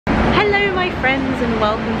Hello my friends and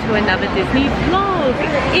welcome to another Disney vlog.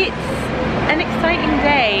 It's an exciting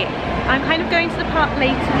day. I'm kind of going to the park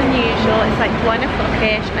later than usual. It's like 1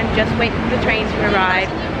 o'clock-ish. I'm just waiting for the train to arrive.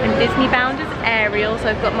 I'm Disney bound as Ariel, so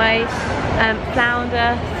I've got my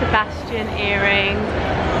flounder Sebastian earrings.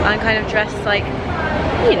 I'm kind of dressed like,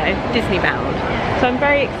 you know, Disney bound. So I'm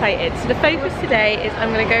very excited. So the focus today is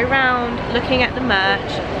I'm going to go around looking at the merch.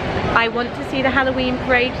 I want to see the Halloween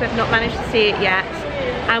parade because I've not managed to see it yet.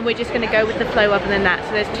 And we're just going to go with the flow other than that.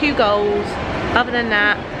 So there's 2 goals. Other than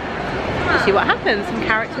that, we'll see what happens. Some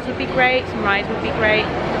characters would be great, some rides would be great.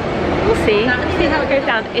 We'll see how it goes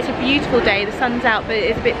down. It's a beautiful day, the sun's out but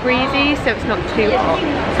it's a bit breezy so it's not too hot.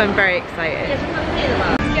 So I'm very excited.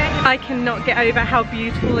 I cannot get over how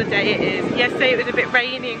beautiful a day it is. Yesterday it was a bit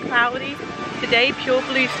rainy and cloudy. Today, pure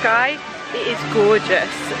blue sky. It is gorgeous.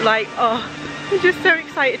 Like, oh, I'm just so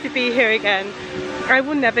excited to be here again. I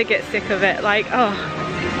will never get sick of it. Like, oh,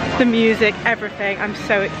 the music, everything. I'm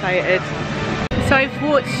so excited. So I've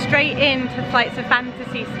walked straight into Flights of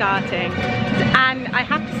Fantasy starting, and I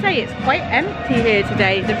have to say it's quite empty here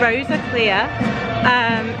today. The rows are clear.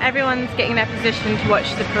 Everyone's getting their position to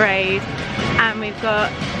watch the parade, and we've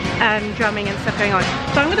got drumming and stuff going on.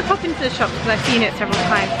 So I'm going to pop into the shop because I've seen it several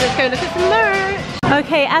times. Let's go look at some merch.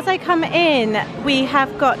 Okay, as I come in, we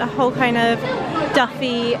have got a whole kind of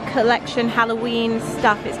Duffy collection Halloween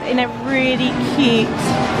stuff. It's in a really cute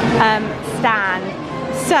stand.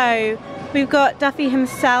 So we've got Duffy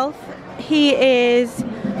himself. He is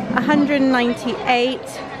 198.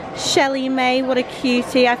 Shelly May, what a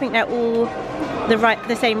cutie. I think they're all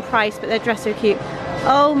the same price, but they're dressed so cute.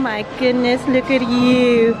 Oh my goodness, look at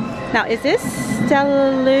you. Now, is this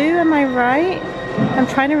Stella Lou, am I right? I'm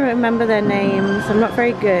trying to remember their names. I'm not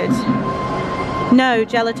very good. No,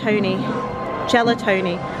 Gelatoni.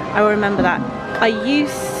 Gelatoni. I will remember that. Are you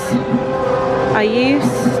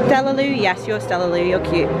Stella Lou? Yes, you're Stella Lou. You're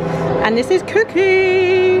cute. And this is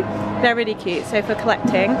Cookie. They're really cute. So for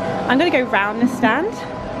collecting, I'm going to go round the stand.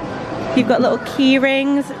 You've got little key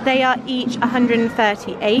rings. They are each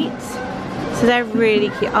 138. So they're really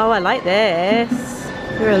cute. Oh, I like this.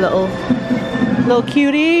 You're a little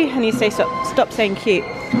cutie. I need to say stop saying cute.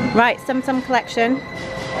 Right, some collection.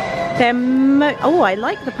 They're oh, I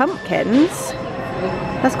like the pumpkins.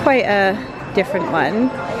 That's quite a different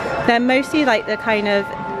one. They're mostly like the kind of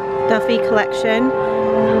Duffy collection.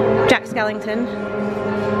 Jack Skellington.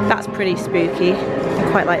 That's pretty spooky. I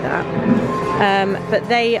quite like that. But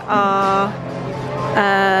they are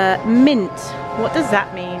mint. What does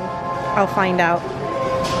that mean? I'll find out.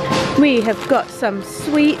 We have got some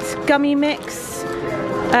sweet gummy mix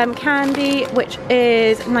candy, which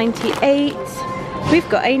is 98. We've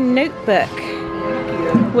got a notebook,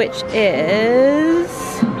 which is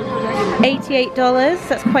 $88.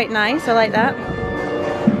 That's quite nice. I like that.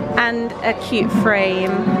 And a cute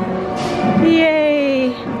frame.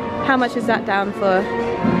 Yay! How much is that down for?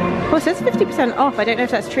 Oh, it says 50% off. I don't know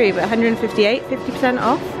if that's true, but 158, 50%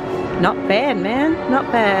 off. Not bad, man. Not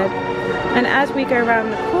bad. And as we go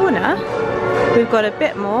around the corner, we've got a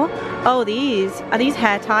bit more. Oh, are these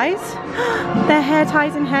hair ties? They're hair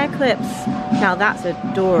ties and hair clips. Now that's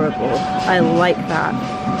adorable. I like that.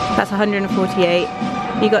 That's 148.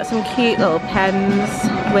 You got some cute little pens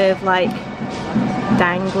with like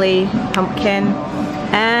dangly pumpkin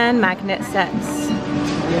and magnet sets.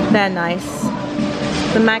 They're nice.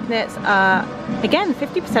 The magnets are, again,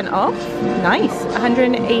 50% off. Nice.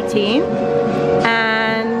 118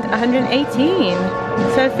 and 118.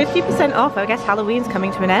 So 50% off. I guess Halloween's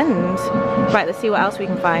coming to an end. Right, let's see what else we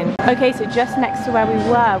can find. Okay, so just next to where we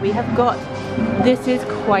were, we have got, this is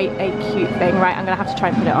quite a cute thing. Right, I'm gonna have to try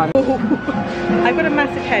and put it on. I've got a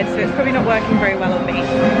massive head, so it's probably not working very well on me,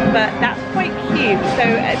 but that's quite cute. So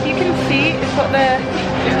as you can see, it's got the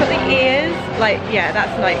ears. Like, yeah,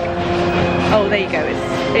 that's like, oh, there you go.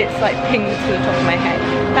 It's like pinned to the top of my head.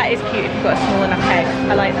 That is cute if you've got a small enough head.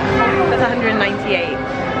 I like that. That's 198.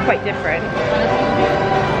 Quite different.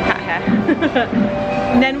 Cat hair.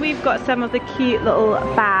 And then we've got some of the cute little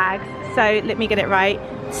bags. So let me get it right.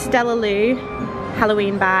 Stella Lou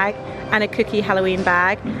Halloween bag and a Cookie Halloween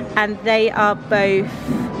bag. And they are both,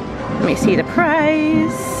 let me see the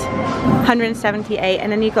price, 178.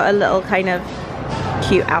 And then you've got a little kind of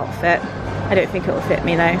cute outfit. I don't think it will fit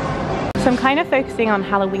me though. So I'm kind of focusing on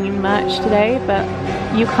Halloween merch today, but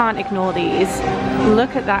you can't ignore these.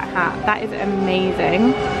 Look at that hat. That is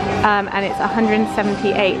amazing. And it's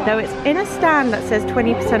 178, though it's in a stand that says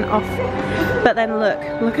 20% off. But then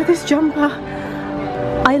look at this jumper.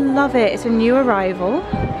 I love it. It's a new arrival.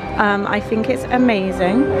 I think it's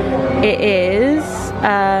amazing. It is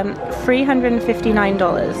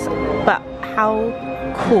 $359, but how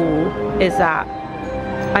cool is that.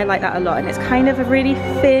 I like that a lot, and it's kind of a really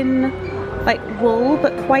thin, like wool,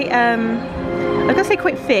 but quite, I was gonna say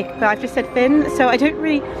quite thick, but I've just said thin, so I don't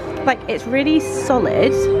really, like, it's really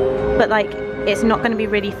solid, but like, it's not gonna be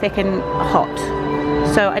really thick and hot.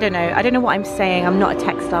 So I don't know what I'm saying. I'm not a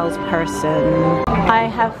textiles person. I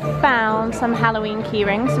have found some Halloween key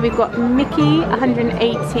rings. So we've got Mickey,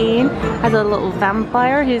 118, as a little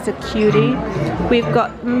vampire. He's a cutie. We've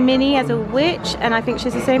got Minnie as a witch, and I think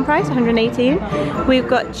she's the same price, 118. We've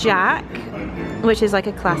got Jack, which is like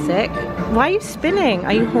a classic. Why are you spinning?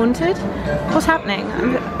 Are you haunted? What's happening?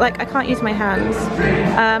 I can't use my hands.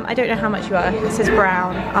 I don't know how much you are. It says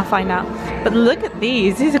brown. I'll find out. But look at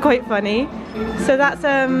these. These are quite funny. So that's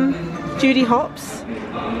Judy Hopps.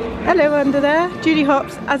 Hello under there. Judy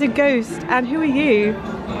Hopps as a ghost. And who are you?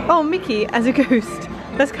 Oh, Mickey as a ghost.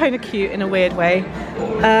 That's kind of cute in a weird way.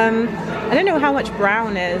 I don't know how much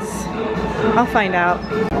brown is. I'll find out.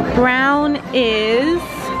 Brown is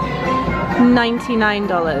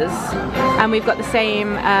 $99, and we've got the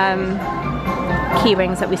same key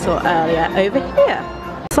rings that we saw earlier over here.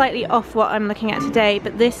 Slightly off what I'm looking at today,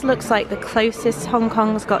 but this looks like the closest Hong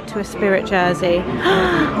Kong's got to a spirit jersey.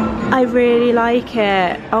 I really like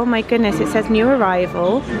it. Oh my goodness, it says new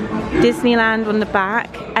arrival, Disneyland on the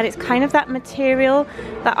back, and it's kind of that material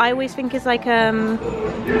that I always think is like,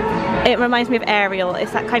 it reminds me of Ariel.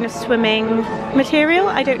 It's that kind of swimming material,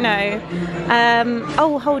 I don't know.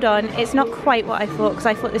 Oh, hold on, it's not quite what I thought, because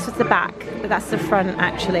I thought this was the back, but that's the front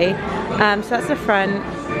actually. So that's the front,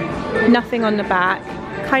 nothing on the back,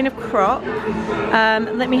 kind of crop.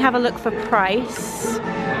 Let me have a look for price.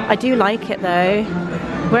 I do like it though.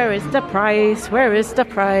 Where is the price? Where is the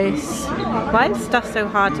price? Why is stuff so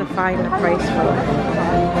hard to find the price for?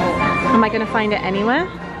 Am I going to find it anywhere?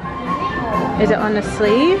 Is it on the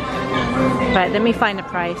sleeve? Right, let me find the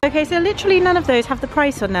price. Okay, so literally none of those have the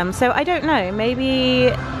price on them, so I don't know.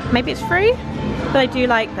 Maybe it's free, but I do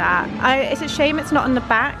like that. It's a shame it's not on the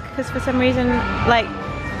back, because for some reason, like,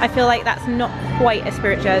 I feel like that's not quite a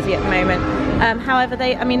spirit jersey at the moment. However,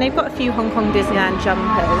 they've got a few Hong Kong Disneyland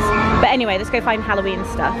jumpers. But anyway, let's go find Halloween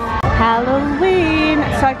stuff. Halloween!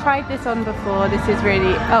 So I've tried this on before. This is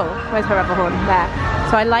really, oh, where's her rubber horn? There.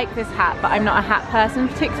 So I like this hat, but I'm not a hat person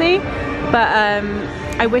particularly. But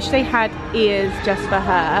I wish they had ears just for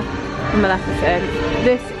her. Maleficent.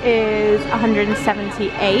 This is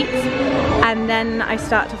 178. And then I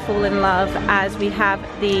start to fall in love as we have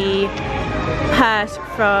the purse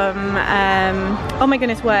from, oh my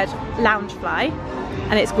goodness, Loungefly,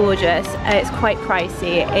 and it's gorgeous. It's quite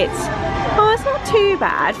pricey. It's not too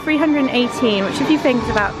bad, 318, which if you think is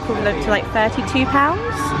about equivalent to like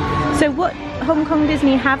 £32. So what Hong Kong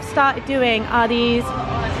Disney have started doing are these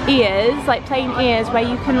ears, like plain ears, where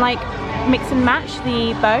you can like mix and match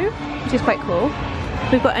the bow, which is quite cool.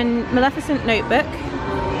 We've got a Maleficent notebook,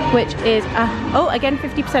 which is, oh, again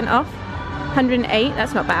 50% off, 108,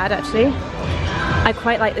 that's not bad actually. I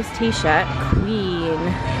quite like this t-shirt, Queen.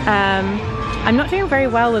 I'm not doing very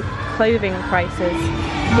well with clothing prices.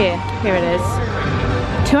 Here it is.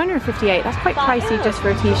 258, that's quite pricey just for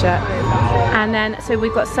a t-shirt. And then, so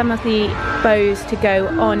we've got some of the bows to go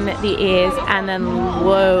on the ears, and then,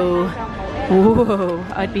 whoa,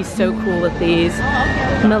 I'd be so cool with these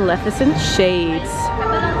Maleficent shades.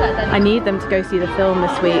 I need them to go see the film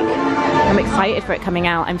this week. I'm excited for it coming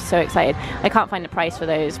out. I'm so excited. I can't find the price for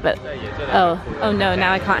those, but oh no,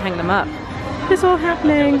 now I can't hang them up. It's all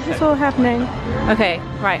happening. It's all happening. Okay,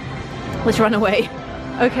 right. Let's run away.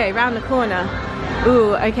 Okay, round the corner.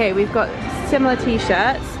 Ooh, okay, we've got similar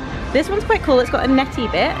t-shirts. This one's quite cool. It's got a netty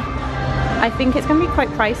bit. I think it's going to be quite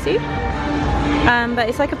pricey. But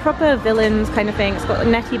it's like a proper villains kind of thing. It's got a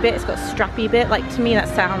netty bit, it's got a strappy bit. Like, to me that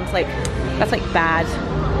sounds like, that's like bad.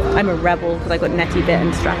 I'm a rebel because I got netty bit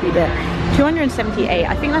and strappy bit. 278,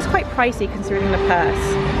 I think that's quite pricey considering the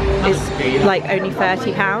purse is like only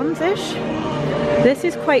 £30-ish. This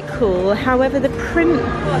is quite cool, however the print,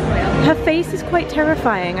 her face is quite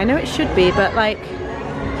terrifying. I know it should be, but like,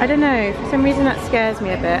 I don't know, for some reason that scares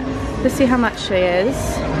me a bit. Let's see how much she is.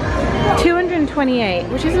 228,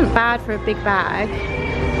 which isn't bad for a big bag.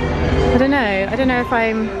 I don't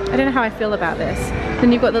know how I feel about this.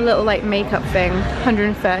 Then you've got the little like makeup thing,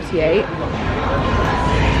 138.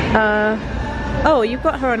 Oh, you've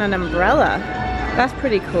got her on an umbrella. That's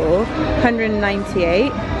pretty cool.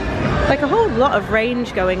 198. Like a whole lot of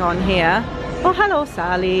range going on here. Oh, hello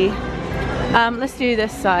Sally. Let's do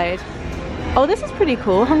this side. Oh, this is pretty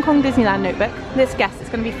cool. Hong Kong Disneyland notebook. Let's guess it's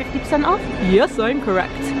going to be 50% off? Yes, I'm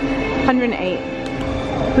correct.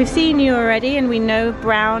 108. We've seen you already and we know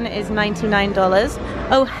brown is $99.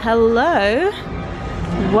 Oh, hello.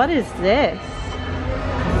 What is this?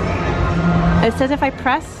 It says if I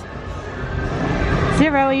press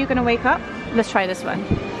 0, are you gonna wake up? Let's try this one.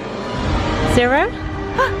 0.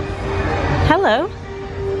 Hello.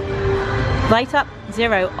 Light up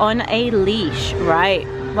 0 on a leash. Right.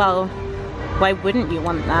 Well, why wouldn't you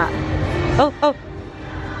want that? Oh, oh.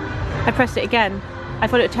 I pressed it again. I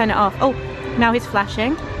thought it would turn it off. Oh, now he's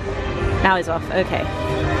flashing. Now he's off. Okay.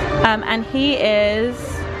 And he is,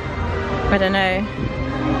 I don't know.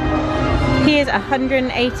 He is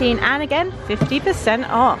 118, and again 50%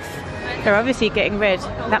 off. They're obviously getting rid.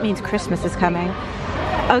 That means Christmas is coming.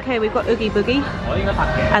 Okay, we've got Oogie Boogie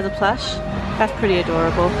as a plush. That's pretty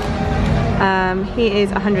adorable. He is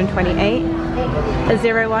 128. A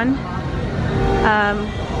 01.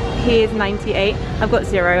 He is 98. I've got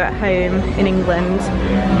 0 at home in England.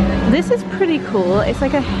 This is pretty cool. It's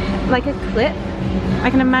like a clip. I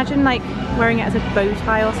can imagine like wearing it as a bow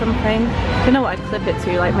tie or something. I don't know what I'd clip it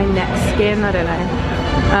to, like my neck skin, I don't know.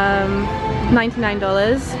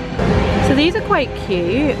 $99. So these are quite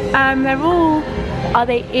cute. They're all, are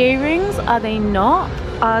they earrings? Are they not?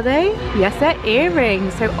 Are they? Yes, they're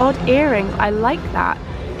earrings. So odd earrings. I like that.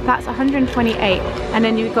 That's 128. And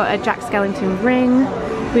then you've got a Jack Skellington ring.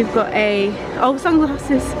 We've got a, oh,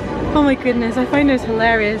 sunglasses. Oh my goodness, I find those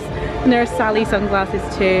hilarious. And there are Sally sunglasses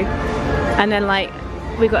too. And then like,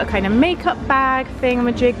 we've got a kind of makeup bag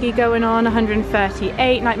thingamajiggy going on,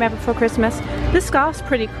 138, Nightmare Before Christmas. This scarf's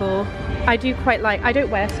pretty cool. I do quite like, I don't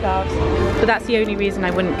wear scarves, but that's the only reason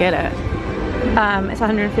I wouldn't get it. It's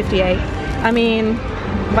 158. I mean,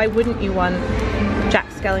 why wouldn't you want Jack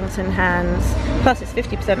Skellington hands? Plus it's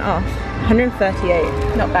 50% off.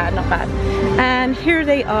 138. Not bad, not bad. And here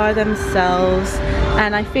they are themselves.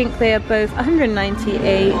 And I think they are both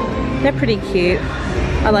 198. They're pretty cute.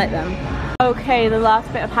 I like them. Okay, the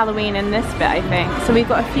last bit of Halloween in this bit, I think. So we've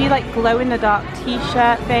got a few like glow-in-the-dark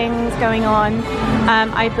t-shirt things going on.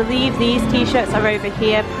 I believe these t-shirts are over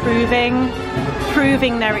here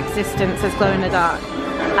proving their existence as glow-in-the-dark.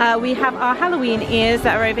 We have our Halloween ears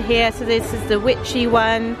that are over here. So this is the witchy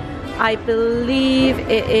one. I believe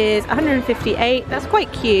it is 158. That's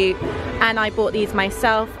quite cute. And I bought these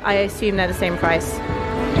myself. I assume they're the same price,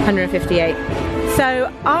 158. So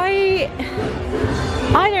I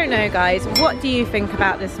don't know, guys. What do you think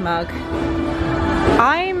about this mug?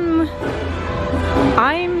 I'm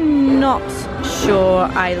not sure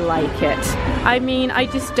I like it. I mean, I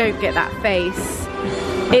just don't get that face.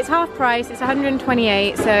 It's half price, it's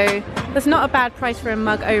 128, so that's not a bad price for a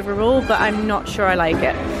mug overall, but I'm not sure I like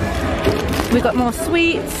it. We've got more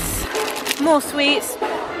sweets, more sweets.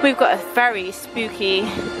 We've got a very spooky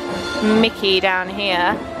Mickey down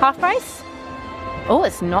here. Half price? Oh,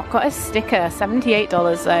 it's not got a sticker, $78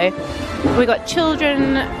 though. We got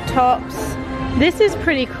children tops. This is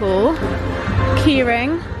pretty cool.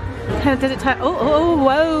 Keyring. Does it turn? Oh,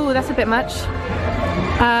 whoa, that's a bit much.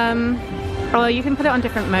 Oh, you can put it on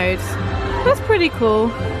different modes. That's pretty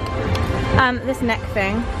cool. This neck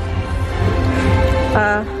thing.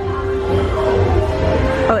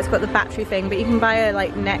 Oh, it's got the battery thing, but you can buy a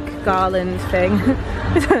like neck garland thing.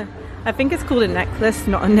 I think it's called a necklace,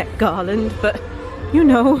 not a neck garland, but you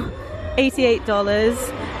know,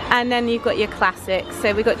 $88. And then you've got your classics.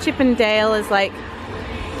 So we got Chip and Dale as like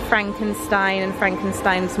Frankenstein and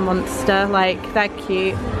Frankenstein's monster, like they're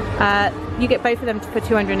cute. You get both of them for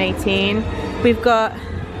 $218. We've got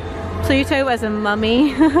Pluto as a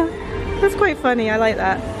mummy. That's quite funny, I like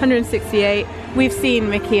that. $168. We've seen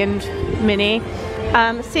Mickey and Minnie.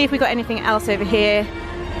 Let's see if we got anything else over here.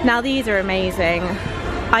 Now these are amazing.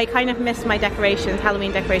 I kind of miss my decorations,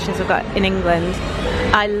 Halloween decorations I've got in England.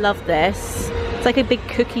 I love this. It's like a big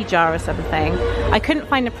cookie jar or something. I couldn't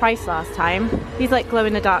find the price last time. These like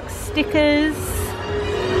glow-in-the-dark stickers.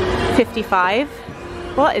 $55.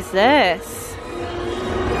 What is this?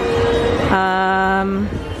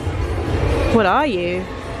 What are you?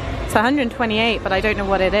 It's 128, but I don't know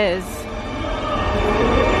what it is.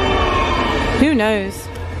 Who knows?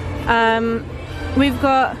 We've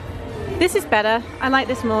got, this is better. I like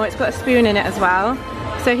this more. It's got a spoon in it as well.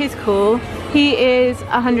 So he's cool. He is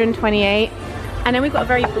 128. And then we've got a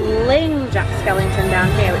very bling Jack Skellington down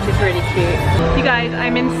here, which is really cute. You guys,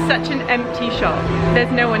 I'm in such an empty shop.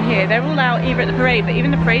 There's no one here. They're all out either at the parade, but even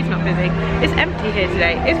the parade's not busy. It's empty here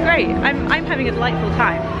today. It's great. I'm having a delightful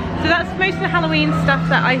time. So that's most of the Halloween stuff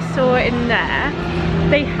that I saw in there.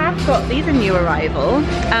 They have got, these are new arrival.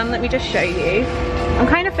 Let me just show you. I'm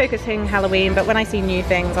kind of focusing Halloween, but when I see new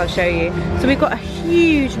things, I'll show you. So we've got a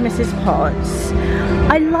huge Mrs. Potts.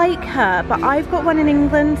 I like her, but I've got one in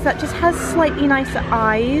England that just has slightly nicer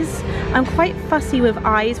eyes. I'm quite fussy with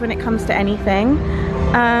eyes when it comes to anything.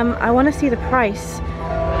 I want to see the price.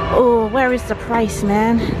 Oh, where is the price,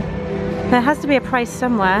 man? There has to be a price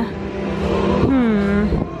somewhere.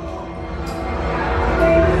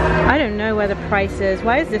 I don't know where the price is.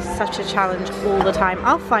 Why is this such a challenge all the time?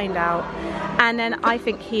 I'll find out. And then I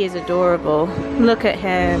think he is adorable. Look at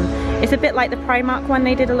him. It's a bit like the Primark one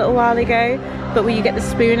they did a little while ago, but where you get the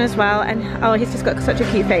spoon as well. And oh, he's just got such a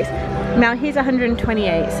cute face. Now he's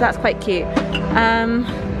 128, so that's quite cute.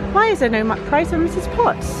 Why is there no price on Mrs.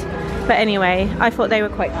 Potts? But anyway, I thought they were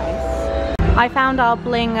quite nice. I found our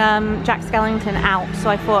bling Jack Skellington out, so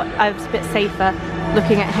I thought I was a bit safer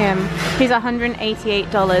looking at him. He's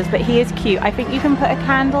 $188, but he is cute. I think you can put a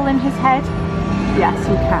candle in his head. Yes,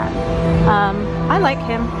 you can. I like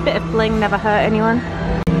him. Bit of bling never hurt anyone.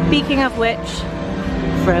 Speaking of which,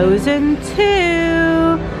 Frozen 2.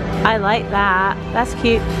 I like that. That's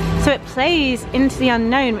cute. So it plays Into the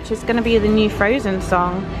Unknown, which is going to be the new Frozen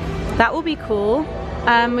song. That will be cool.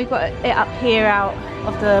 We've got it up here out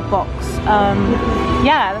of the box.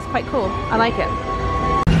 Yeah, that's quite cool. I like it.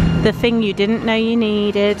 The thing you didn't know you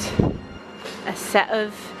needed. A set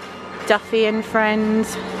of Duffy and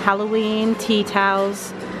Friends Halloween tea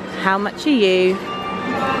towels. How much are you?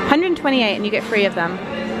 128 and you get 3 of them.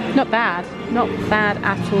 Not bad. Not bad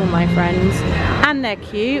at all, my friends. And they're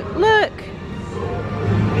cute. Look!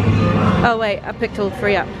 Oh wait, I picked all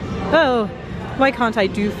 3 up. Oh, why can't I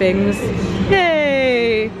do things?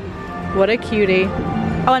 Yay! What a cutie.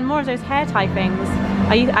 Oh, and more of those hair tie things.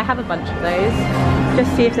 I have a bunch of those.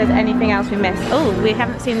 Just see if there's anything else we missed. Oh, we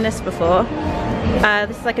haven't seen this before.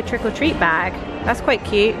 This is like a trick or treat bag. That's quite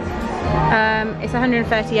cute. It's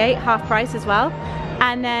 138, half price as well.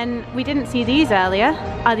 And then we didn't see these earlier.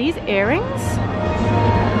 Are these earrings?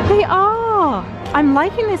 They are. I'm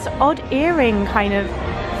liking this odd earring kind of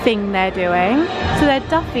thing they're doing. So they're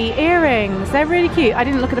Duffy earrings. They're really cute. I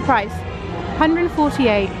didn't look at the price.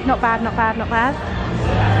 148. Not bad, not bad, not bad.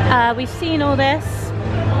 We've seen all this.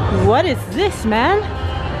 What is this, man?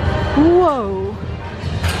 Whoa.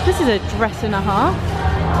 This is a dress and a half.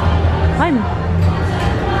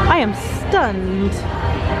 I am stunned.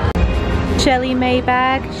 Shelly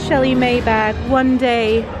Maybag, one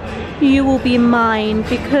day you will be mine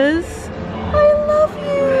because I love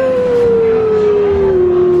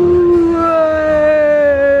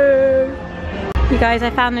you. You guys, I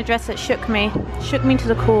found the dress that shook me to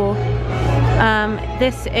the core.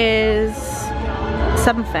 This is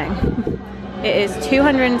something. It is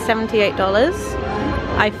 $278.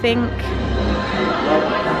 I think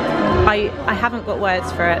I haven't got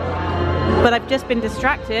words for it, but I've just been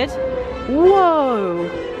distracted. Whoa,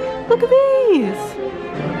 look at these.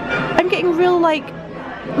 I'm getting real like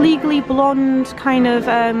Legally Blonde kind of,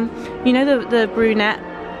 you know the brunette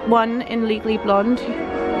one in Legally Blonde?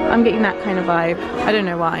 I'm getting that kind of vibe. I don't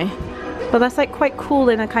know why, but that's like quite cool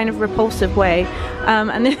in a kind of repulsive way.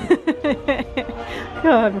 And then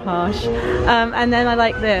oh, I'm harsh. And then I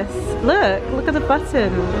like this. Look at the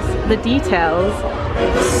buttons, the details.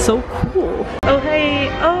 So cool. Oh hey,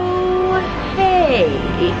 oh hey.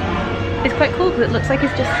 It's quite cool because it looks like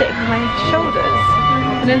it's just sitting on my shoulders.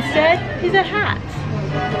 And instead, is a hat.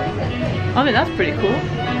 I mean, that's pretty cool.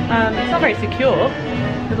 It's not very secure.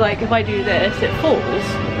 Because like, if I do this, it falls.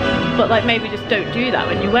 But like, maybe just don't do that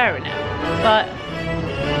when you're wearing it. But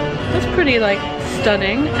that's pretty like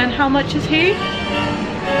stunning. And how much is he?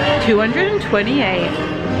 228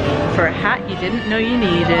 for a hat you didn't know you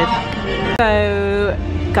needed. So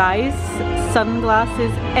guys,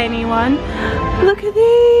 sunglasses, anyone? Look at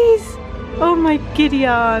these! Oh my giddy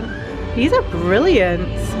aunt. These are brilliant.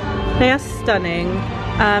 They are stunning.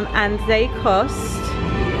 And they cost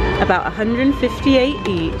about 158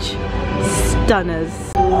 each. Stunners.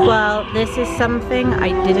 Well, this is something I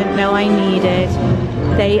didn't know I needed.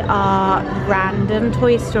 They are random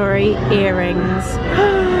Toy Story earrings.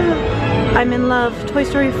 I'm in love. Toy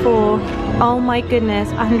Story 4. Oh my goodness.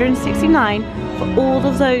 169 for all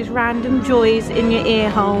of those random joys in your ear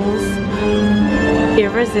holes.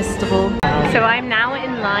 Irresistible. So I'm now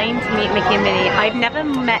in line to meet Mickey and Minnie. I've never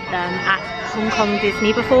met them at Hong Kong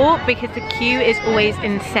Disney before because the queue is always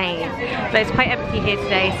insane. But it's quite empty here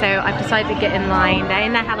today, so I've decided to get in line. They're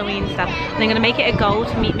in their Halloween stuff. And I'm going to make it a goal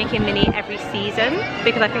to meet Mickey and Minnie every season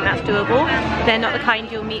because I think that's doable. They're not the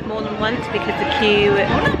kind you'll meet more than once because the queue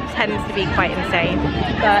tends to be quite insane.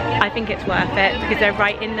 But I think it's worth it because they're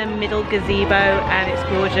right in the middle gazebo and it's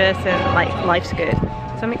gorgeous and like life's good.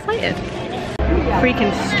 So I'm excited.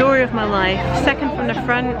 Freaking story of my life. Second from the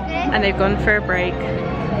front and they've gone for a break.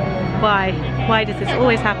 Why? Why does this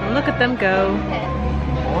always happen? Look at them go.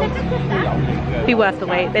 Be worth the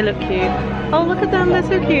wait. They look cute. Oh, look at them. They're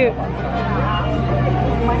so cute.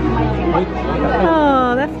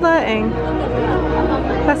 Oh, they're flirting.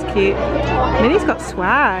 That's cute. Minnie's got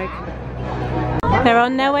swag. They're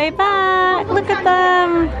on their way back. Look at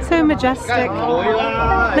them. So majestic.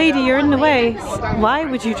 Lady, you're in the way. Why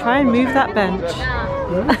would you try and move that bench?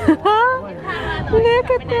 Look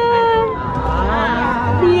at them.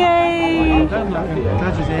 Yay.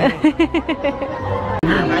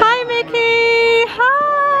 Hi, Mickey.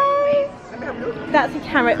 Hi. That's a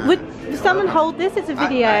camera. Would someone hold this? It's a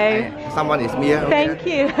video. Someone is me. Okay. Thank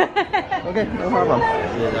you. Okay, no problem.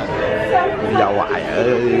 Dạo hoài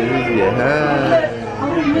ở gì ha.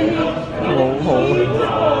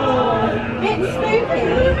 It's spooky,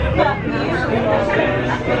 but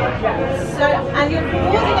so, and you're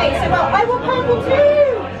coordinating so well. I want purple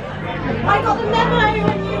too! I got the memo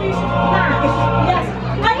when you matched. Yes,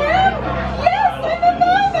 I am! Yes, I'm a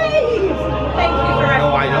mermaid! Thank you for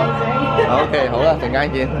recognizing. Okay, 好啦，陣間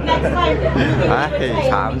見。 Next time,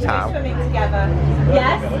慘慘。 swimming together.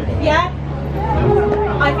 Yes, yeah.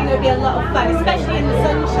 I think it would be a lot of fun, especially in the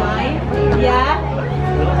sunshine. Yeah,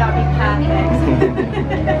 that would be perfect.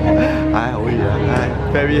 唉，好熱啊！唉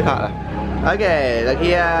 ，very hot 啊。Okay, look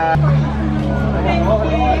here. Thank you.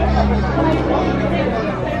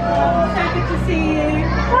 So good to see you.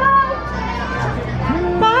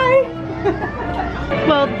 Bye.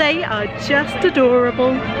 Well, they are just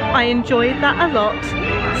adorable. I enjoyed that a lot.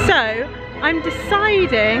 So, I'm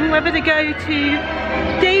deciding whether to go to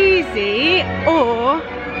Daisy or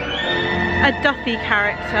a Duffy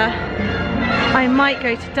character. I might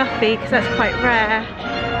go to Duffy because that's quite rare.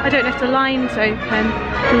 I don't know if the line's open.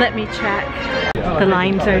 Let me check. The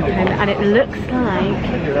line's open and it looks like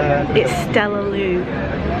it's Stella Lou.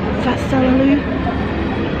 Is that Stella Lou?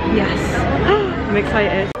 Yes. I'm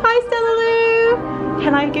excited. Hi Stella Lou!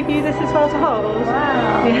 Can I give you this as well to hold?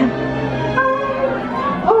 Wow. Yeah.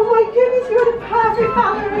 Oh my goodness, you're the perfect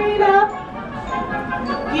ballerina!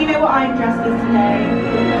 You know what I'm dressed as today?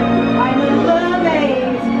 I'm a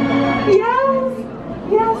mermaid! Yes!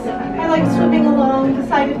 Yes! I like swimming along,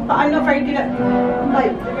 but I'm not very good at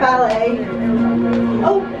like ballet.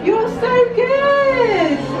 Oh, you're so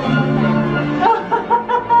good!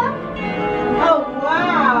 Oh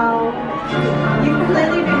wow! You've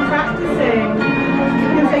clearly been practicing.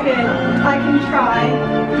 I figured I can try.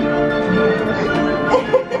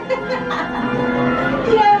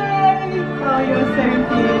 Yay! Oh, you're so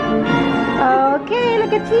cute. Okay,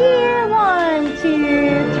 look at here. 1,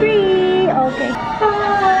 2, 3. Okay.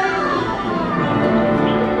 Bye.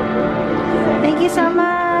 Thank you so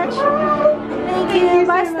much. Thank you.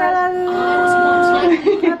 Bye, Stella.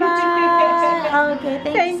 Bye bye. Okay,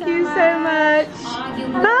 thank you so much.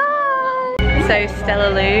 Bye. So Stella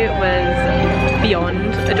Lou was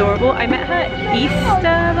beyond adorable. I met her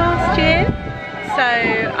Easter last year. So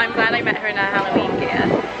I'm glad I met her in her Halloween gear.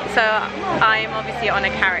 So I'm obviously on a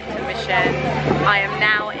character mission. I am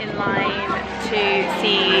now in line to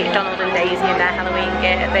see Donald and Daisy in their Halloween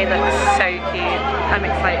gear. They look so cute. I'm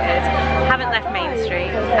excited. Haven't left Main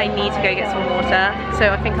Street. I need to go get some water.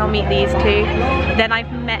 So I think I'll meet these two. Then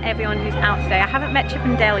I've met everyone who's out today. I haven't met Chip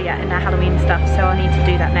and Dale yet in their Halloween stuff, so I'll need to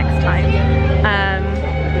do that next time.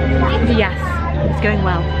 But yes. It's going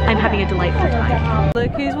well. I'm having a delightful time.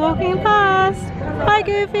 Look who's walking past. Hi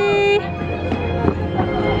Goofy.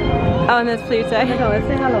 Oh, and there's Pluto. Say hello.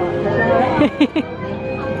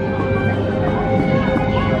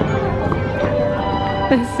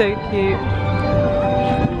 They're so cute.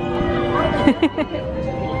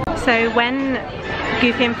 So when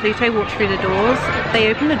Goofy and Pluto walked through the doors, they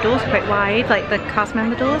opened the doors quite wide, like the cast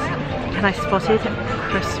member doors, and I spotted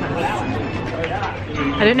Christmas.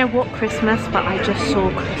 I don't know what Christmas, but I just saw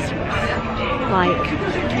Christmas. Like,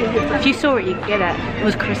 if you saw it, you get it. It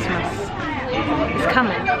was Christmas. It's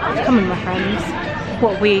coming. It's coming, my friends.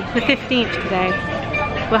 What are we? The 15th today.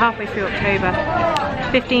 We're halfway through October.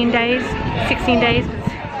 15 days, 16 days,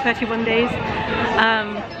 31 days.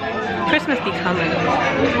 Christmas be coming.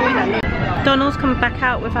 Donald's come back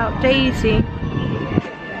out without Daisy.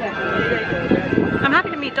 I'm happy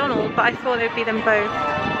to meet Donald, but I thought it would be them both.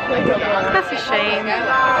 That's a shame.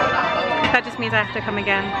 That just means I have to come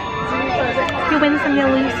again. You win some, you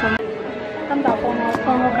lose some.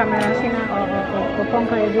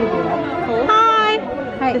 Hi!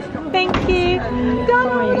 Hi. Thank you.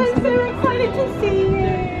 Donald, I'm so excited to see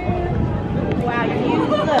you. Wow, you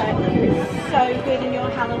look so good in your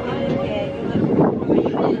Halloween gear. You look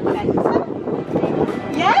perfect.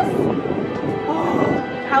 Yes? Oh,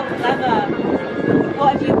 how clever. What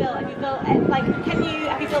have you built? Have you built, like,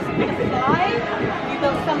 have you built something to fly? Have you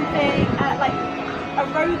built something, like, a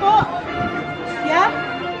robot? Yeah?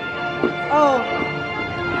 Oh.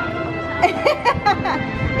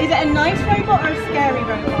 Is it a nice robot or a scary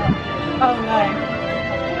robot? Oh no.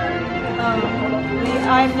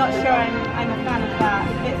 I'm not sure I'm a fan of that.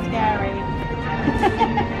 It's a bit scary.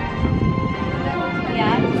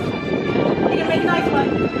 Yeah? You can make a nice one.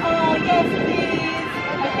 Oh, yes, please.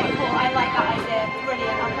 Okay, cool. I like that idea.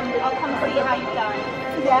 Brilliant. I'll come see how you've done.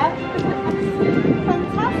 Yeah?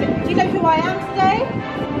 Fantastic. Do you know who I am today?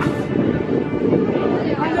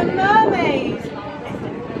 I'm a mermaid.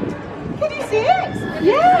 Can you see it?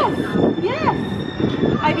 Yes. Yes.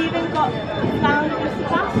 I've even got Flounder and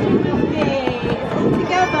Sebastian with me. It's all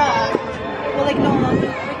together. We'll ignore it.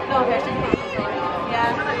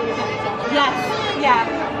 Yeah. Yes. Yeah.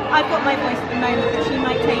 I've got my voice at the moment, but she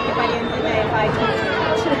might take it by the end of the day if I talk too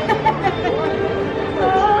much.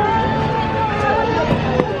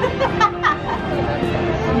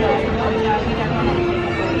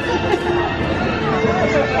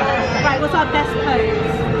 Right, what's our best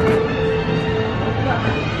pose?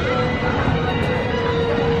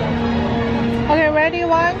 Okay, ready?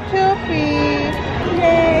 1, 2, 3.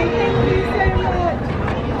 Yay, thank you so much.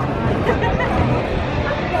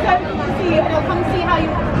 I'll come see how you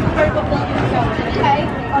robot build yourself, okay?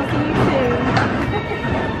 I'll see you soon.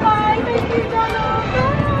 Bye, thank you, Donald.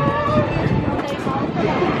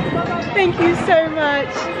 Thank you so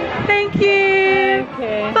much. Thank you.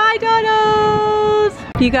 Okay. Bye, Donald.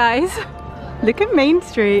 You guys, look at Main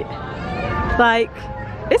Street. Like,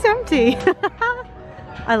 it's empty.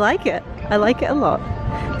 I like it. I like it a lot.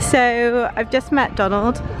 So I've just met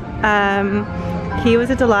Donald. He was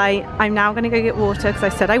a delight. I'm now gonna go get water because I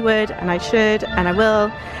said I would, and I should, and I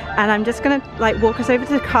will. And I'm just gonna like walk us over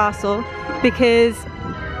to the castle because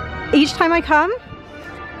each time I come,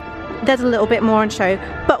 there's a little bit more on show.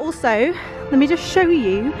 But also, let me just show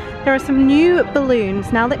you, there are some new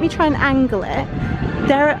balloons. Now let me try and angle it.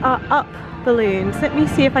 There are up balloons. Let me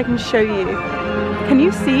see if I can show you. Can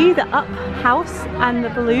you see the up house and the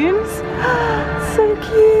balloons? So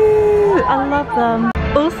cute! I love them.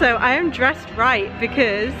 Also, I am dressed right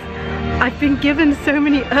because I've been given so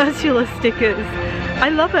many Ursula stickers. I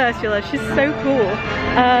love Ursula, she's so cool.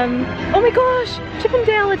 Oh my gosh, Chip and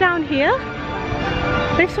Dale are down here.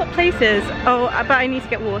 They've swapped places. Oh, but I need to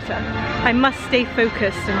get water. I must stay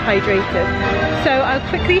focused and hydrated. So I'll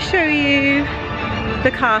quickly show you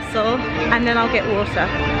the castle and then I'll get water.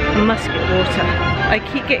 I must get water. I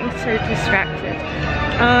keep getting so distracted.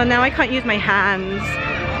 Now I can't use my hands.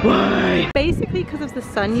 Why? Basically because of the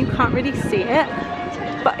sun you can't really see it,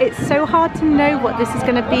 but it's so hard to know what this is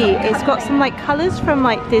going to be. It's got some like colours from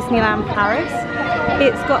like Disneyland Paris.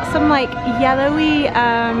 It's got some like yellowy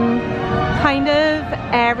kind of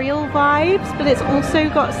aerial vibes, but it's also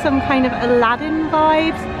got some kind of Aladdin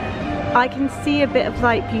vibes. I can see a bit of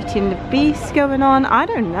like Beauty and the Beast going on. I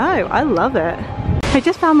don't know, I love it. I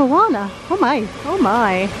just found Moana. Oh my, oh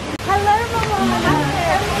my. Hello Moana.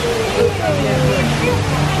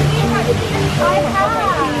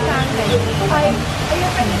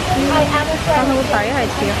 I am a friend. I'm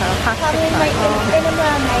a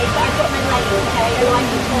mermaid, but I've got my legs okay, and I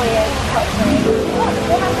can voyage properly.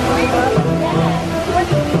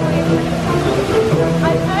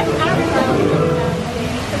 I've heard Arabelle.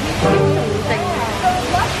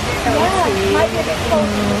 Yeah, might be a bit cold.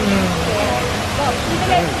 Well, even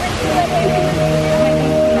though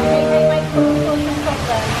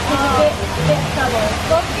it's a bit trouble.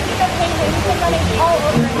 Well, if you don't pay him, you can run it all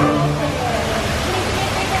over and all over.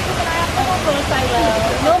 Of course I will.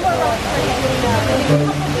 No more rocks for him.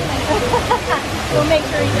 We'll make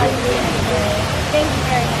sure he does it. Thank you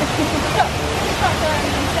very much.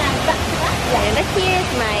 And here's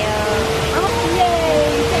Smile. Oh,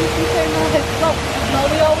 yay! Thank you so much. Well,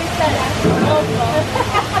 we always said that.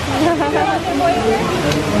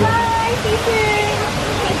 Bye, see you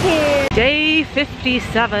soon. Day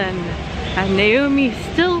 57, and Naomi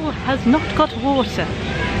still has not got water.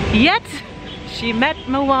 Yet, she met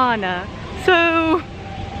Moana. So,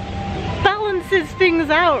 balances things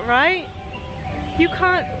out, right? You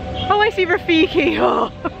can't... Oh, I see Rafiki.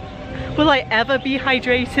 Oh. Will I ever be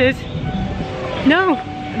hydrated? No.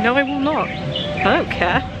 No, I will not. I don't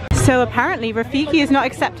care. So apparently Rafiki is not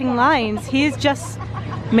accepting lines. He is just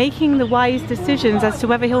making the wise decisions as to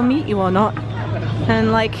whether he'll meet you or not.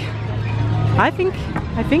 And like, I think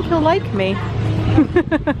he'll like me.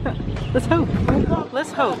 Let's hope.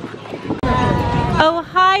 Let's hope. Oh,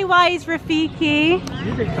 hi, wise Rafiki.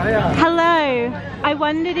 Hello. I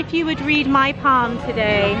wondered if you would read my palm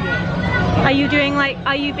today. Are you doing like,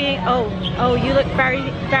 are you being, oh, you look very,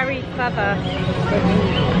 very clever.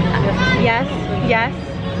 Yes, yes.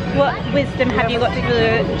 What wisdom have you got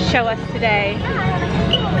to show us today?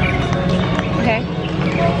 Okay.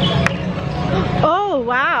 Oh,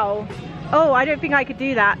 wow. Oh, I don't think I could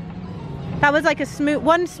do that. That was like a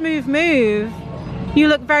one smooth move. You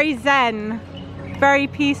look very zen, very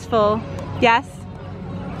peaceful. Yes?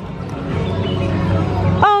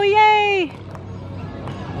 Oh, yay!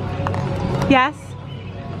 Yes?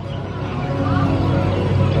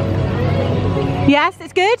 Yes,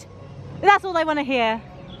 it's good? That's all I want to hear.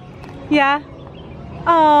 Yeah?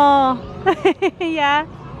 Oh, yeah.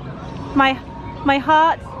 My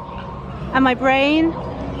heart and my brain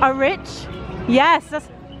are rich. Yes,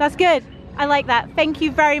 that's good. I like that. Thank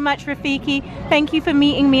you very much, Rafiki. Thank you for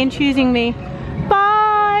meeting me and choosing me.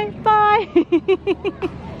 Bye, bye.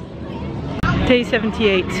 Day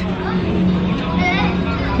 78.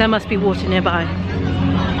 There must be water nearby.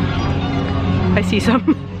 I see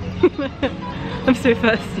some. I'm so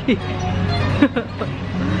thirsty.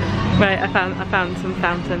 Right, I found some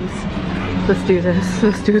fountains. Let's do this.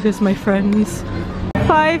 Let's do this, my friends.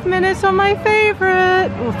 5 minutes on my favorite.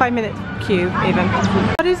 Well, 5 minute queue even.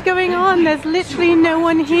 What is going on? There's literally no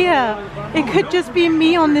one here. It could just be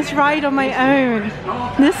me on this ride on my own.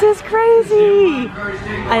 This is crazy.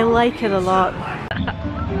 I like it a lot.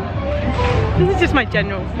 This is just my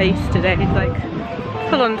general face today. It's like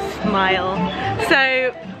full on smile.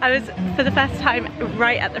 So I was for the first time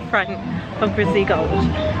right at the front of Grizzly Gold,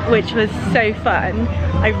 which was so fun.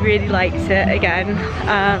 I really liked it again.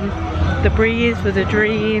 The breeze was a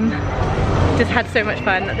dream. Just had so much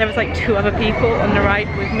fun. There was like 2 other people on the ride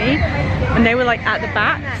with me and they were like at the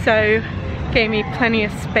back, so gave me plenty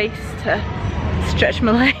of space to stretch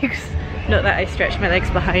my legs. Not that I stretched my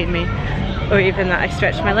legs behind me or even that I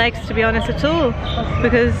stretched my legs, to be honest, at all,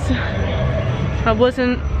 because I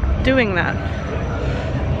wasn't doing that.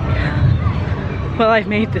 Well, I've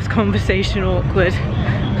made this conversation awkward.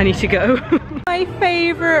 I need to go. My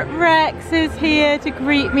favourite Rex is here to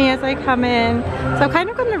greet me as I come in. So I've kind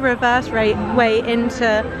of gone the reverse way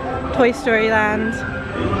into Toy Story Land.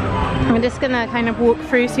 I'm just gonna kind of walk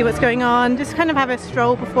through, see what's going on, just kind of have a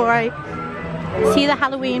stroll before I see the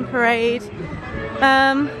Halloween parade.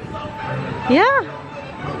 Yeah,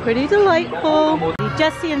 pretty delightful.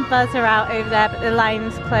 Jessie and Buzz are out over there, but the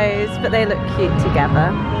line's closed, but they look cute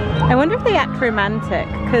together. I wonder if they act romantic,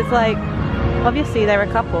 because like, obviously they're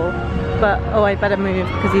a couple, but oh, I better move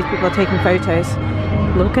because these people are taking photos.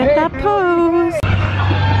 Look at that pose.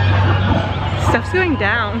 Stuff's going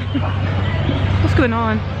down. What's going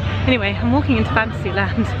on? Anyway, I'm walking into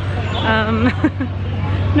Fantasyland.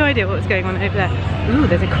 No idea what was going on over there. Ooh,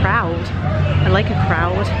 there's a crowd. I like a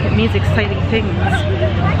crowd. It means exciting things.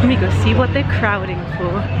 Let me go see what they're crowding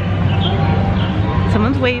for.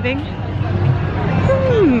 Someone's waving.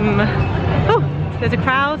 Oh, there's a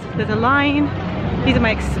crowd, there's a line. These are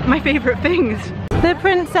my favorite things. The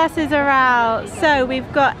princesses are out. So we've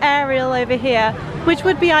got Ariel over here, which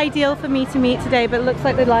would be ideal for me to meet today, but it looks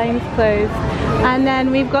like the line's closed. And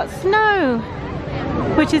then we've got Snow,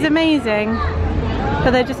 which is amazing.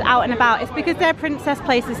 But they're just out and about. It's because their princess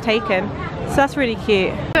place is taken. So that's really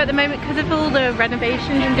cute. So at the moment, because of all the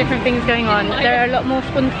renovations and different things going on, there are a lot more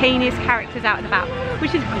spontaneous characters out and about,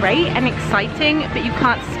 which is great and exciting, but you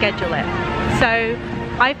can't schedule it. So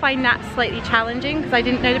I find that slightly challenging because I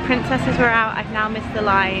didn't know the princesses were out. I've now missed the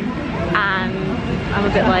line and I'm a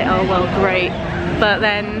bit like, oh well, great. But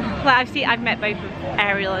then, like I've met both of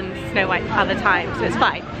Ariel and Snow White other times, so it's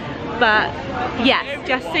fine. But yes,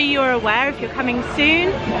 just so you're aware, if you're coming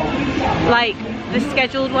soon, like the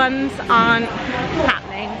scheduled ones aren't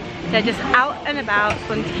happening. They're just out and about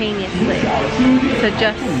spontaneously. So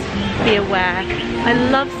just be aware. I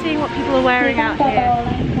love seeing what people are wearing out here.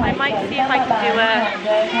 I might see if I can do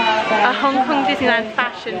a Hong Kong Disneyland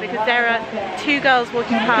fashion, because there are 2 girls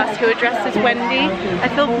walking past who are dressed as Wendy. I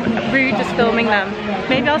feel rude just filming them.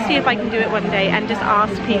 Maybe I'll see if I can do it one day and just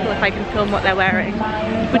ask people if I can film what they're wearing.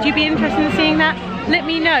 Would you be interested in seeing that? Let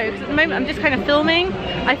me know, because at the moment I'm just kind of filming.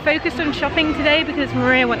 I focused on shopping today because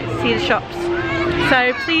Maria wanted to see the shops.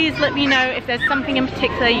 So please let me know if there's something in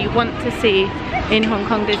particular you want to see in Hong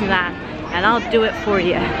Kong Disneyland, and I'll do it for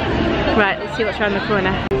you. Right, let's see what's around the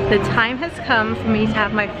corner. The time has come for me to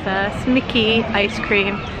have my first Mickey ice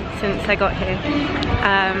cream since I got here.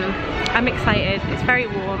 I'm excited, it's very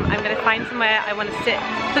warm. I'm gonna find somewhere I want to sit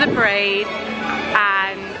for the parade,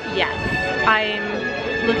 and yes,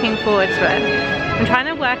 I'm looking forward to it. I'm trying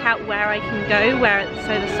to work out where I can go,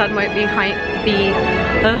 so the sun won't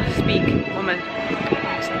speak, woman.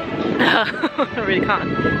 I really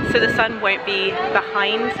can't. So the sun won't be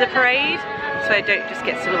behind the parade, so I don't just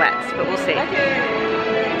get silhouettes, but we'll see.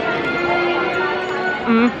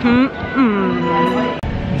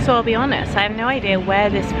 So I'll be honest, I have no idea where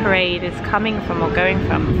this parade is coming from or going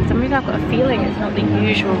from. For some reason I've got a feeling it's not the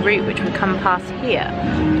usual route which would come past here,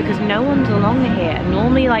 because no one's along here.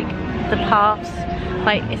 Normally, like the paths,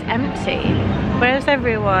 like, it's empty. Where's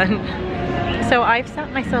everyone? So I've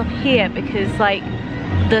sat myself here because like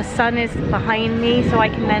the sun is behind me, so I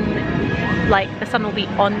can then, like, the sun will be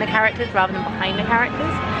on the characters rather than behind the characters.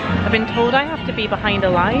 I've been told I have to be behind a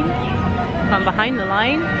line. I'm behind the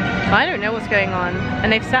line. I don't know what's going on.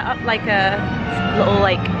 And they've set up like a little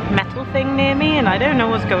like metal thing near me and I don't know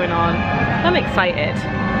what's going on. I'm excited.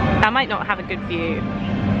 I might not have a good view.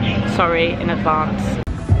 Sorry in advance.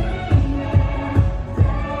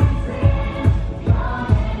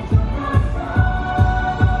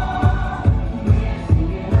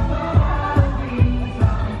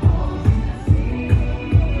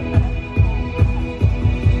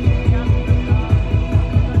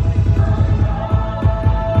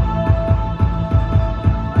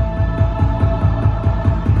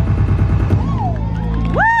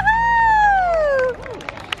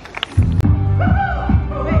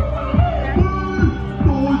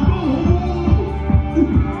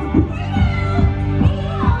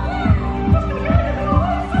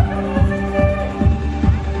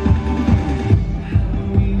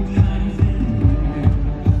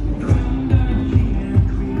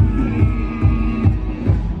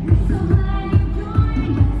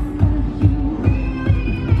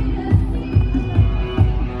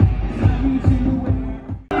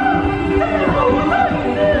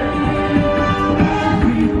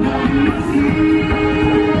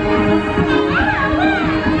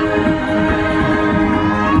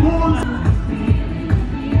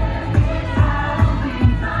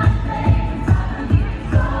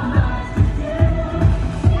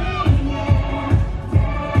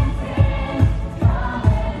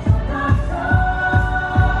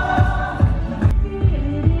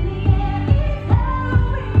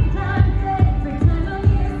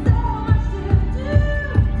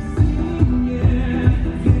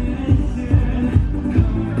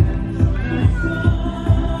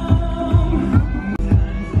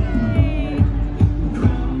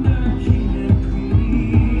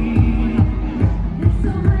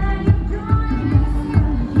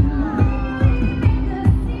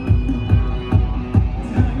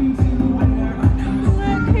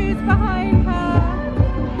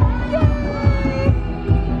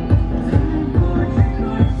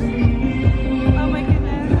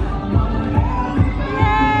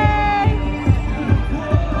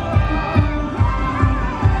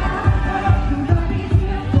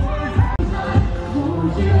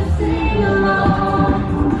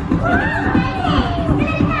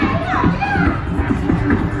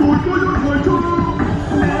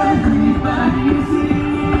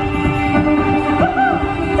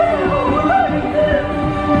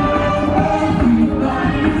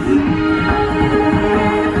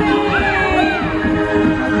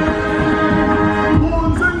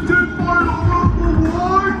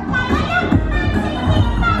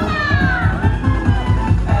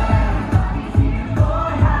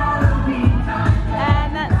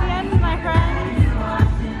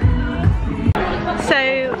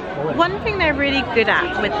 Really good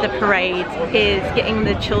at with the parade is getting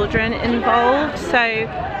the children involved. So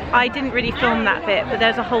I didn't really film that bit, but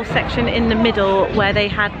there's a whole section in the middle where they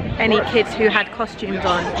had any kids who had costumes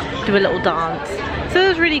on do a little dance. So it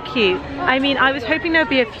was really cute. I mean, I was hoping there'd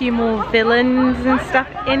be a few more villains and stuff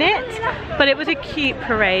in it, but it was a cute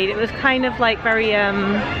parade. It was kind of like very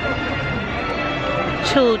young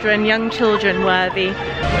children worthy.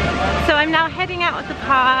 So I'm now heading out of the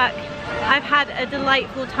park. I've had a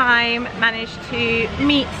delightful time, managed to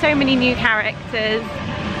meet so many new characters.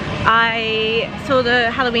 I saw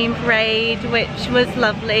the Halloween parade, which was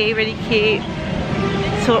lovely, really cute.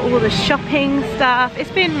 Saw all the shopping stuff.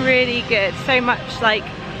 It's been really good, so much like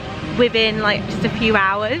within like just a few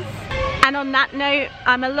hours. And on that note,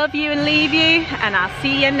 I'ma love you and leave you, and I'll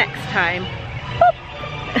see you next time.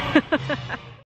 Boop.